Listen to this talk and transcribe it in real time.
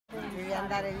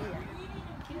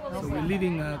So we're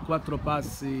leaving Quattro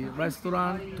Passi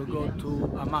restaurant to go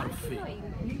to Amalfi.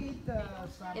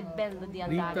 È bello di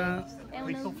Rita,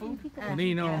 andare.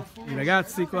 Nino, i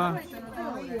ragazzi qua.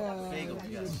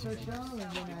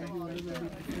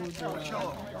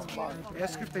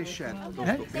 Ask if they shed.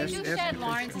 They do shed,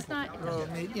 Lawrence. It's not.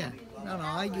 Yeah. No,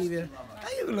 I give it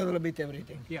a little bit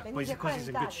everything. Yeah, but because he's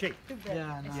in good shape.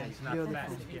 Yeah, no, He's not fat.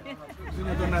 Yeah.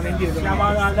 Bisogna tornare indietro. Siamo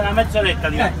alla mezz'oretta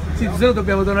di là. Sì, di solito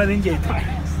dobbiamo tornare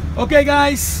indietro. Ok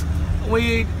guys,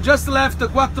 we just left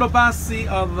Quattro Passi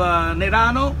of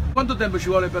Nerano. Quanto tempo ci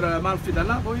vuole per Amalfi da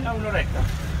là poi? Un'oretta.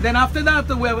 Then after that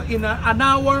we have in an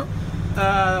hour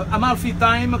Amalfi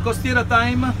time, Costiera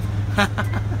time.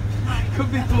 Could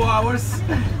be 2 hours.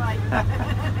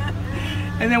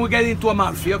 And then we get into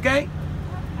Amalfi, okay?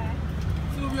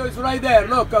 Silvio is right there,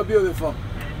 look how beautiful.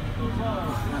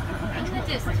 In the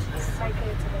distance.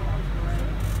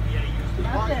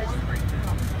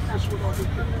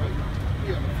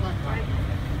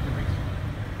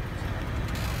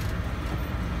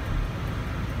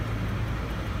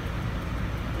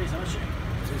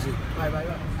 Sì, sì, vai.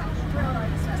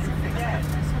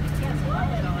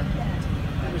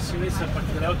 Si è messo a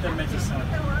partire dalle 8:30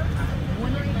 stanotte.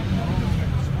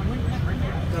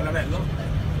 Ravello?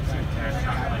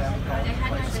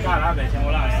 Scala, vabbè, siamo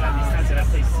là, la distanza è la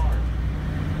stessa.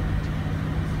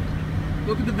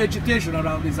 Look at the vegetation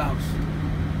around this house.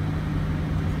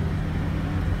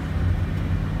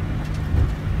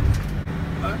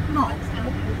 No,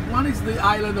 one is the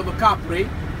island of Capri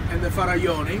and the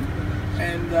Faraglioni,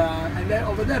 and then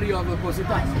over there you have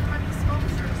Positano.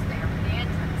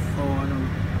 Oh, I don't know.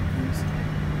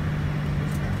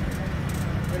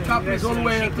 Capri is all the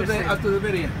way up to the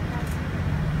very end.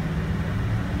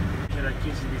 C'è la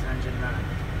chiesa di San Gennaro.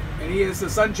 And here is the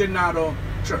San Gennaro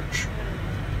Church.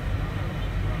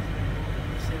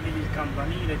 Se vedi il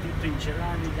campanile tutto in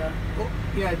ceramica. Oh,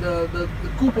 yeah, the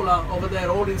cupola over there,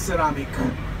 all in ceramic.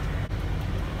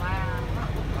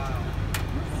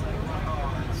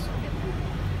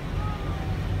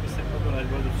 Questa è proprio la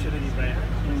rivoluzione di Brera.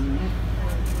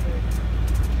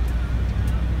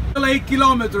 8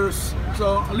 kilometers,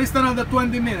 so less than under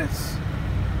 20 minutes.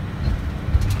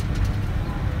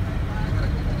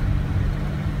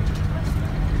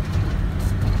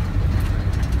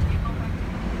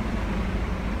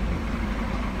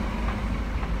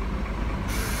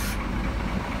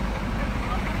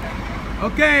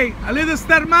 Okay, a little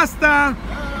Stairmaster.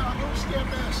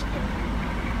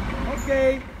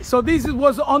 Okay, so this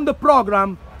was on the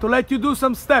program to let you do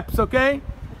some steps, okay?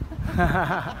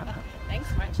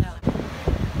 Thanks, Marcello.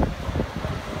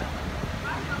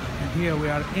 And here we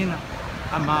are in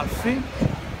Amalfi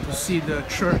to see the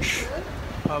church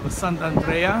of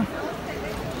Sant'Andrea.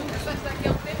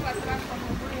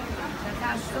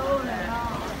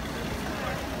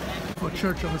 For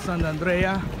Church of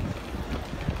Sant'Andrea.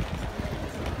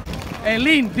 Hey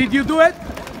Lynn, did you do it?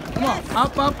 Come on,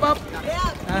 up.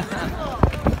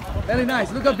 Very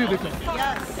nice, look how beautiful.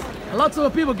 Yes. Lots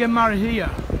of people get married here.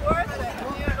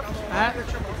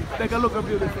 Take a look how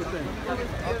beautiful thing.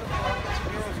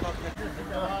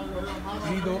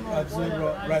 Guido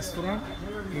Azzurro restaurant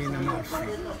in Amalfi.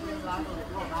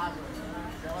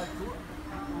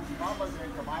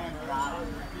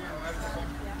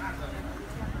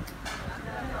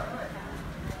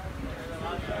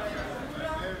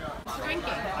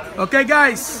 Okay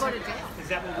guys.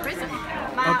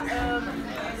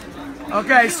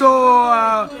 Okay,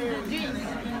 so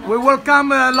we welcome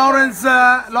Lawrence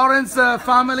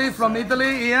family from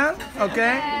Italy here,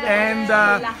 okay, and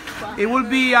it will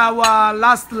be our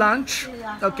last lunch,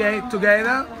 okay,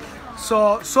 together.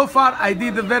 So far I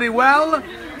did very well.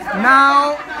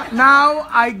 Now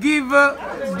I give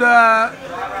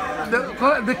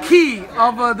the key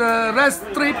of the rest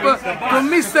trip to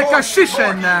Mr.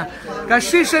 Kashishin.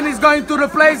 Kashishin is going to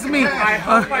replace me. I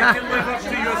hope I can live up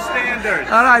to your standards.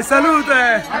 All right, salute.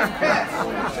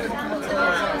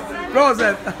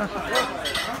 Proset.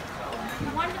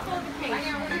 Wonderful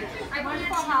vacation.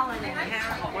 Wonderful holiday.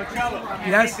 Marcello,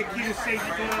 you Yes. need the key to save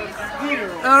the theater.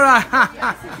 All right.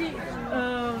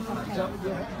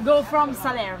 Go from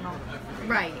Salerno.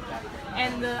 Right.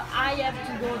 And I have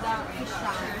to go down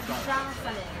Fisciano,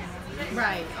 Salerno.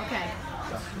 Right. Okay.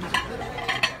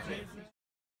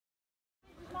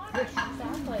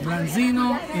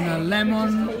 Branzino in a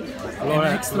lemon and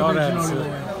extra virgin olive oil.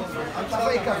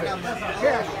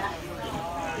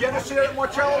 You understand,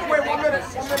 Marcello? Wait 1 minute.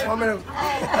 1 minute.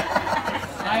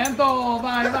 Dai Anto,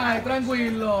 vai,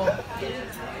 tranquillo.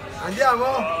 Andiamo?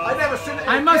 I never seen it.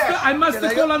 I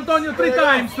must call Antonio 3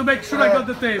 times to make sure I got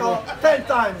the table. No, 10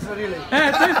 times, really.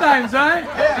 10 times, right?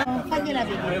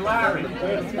 meraviglia. Hey Larry,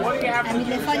 what do you have Ha to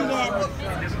mille foglie.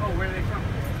 Oh, where are they from?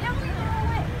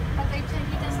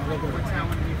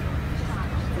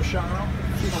 Fasciano?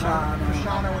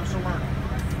 Fasciano and Salerno.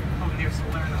 Oh, near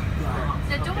Salerno.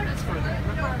 The daughter's from there.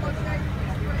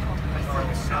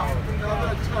 South.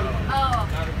 Oh.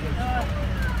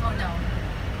 Oh no.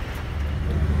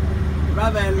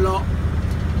 Ravello.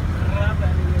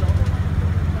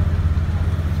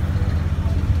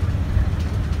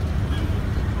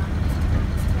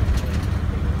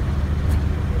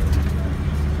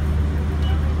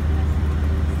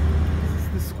 This is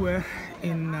the square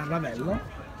in Ravello.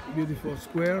 Beautiful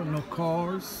square, no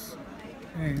cars.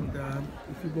 And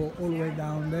if you go all the way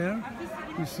down there,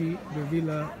 you see the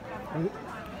Villa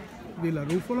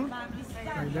Ruffolo,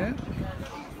 right there.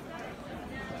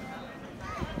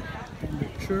 And the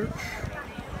church.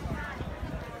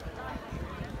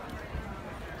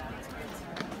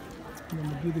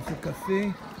 And a beautiful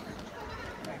cafe.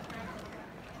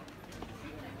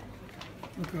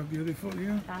 Look how beautiful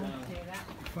here.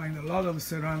 You find a lot of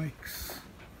ceramics.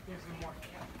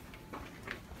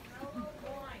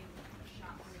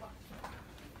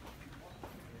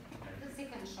 The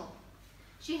second shop.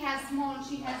 She has small,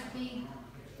 she has big,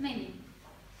 many.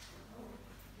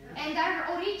 And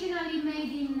are originally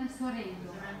made in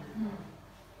Sorrento.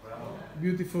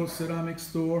 Beautiful ceramic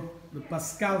store, the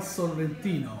Pascal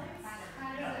Sorrentino.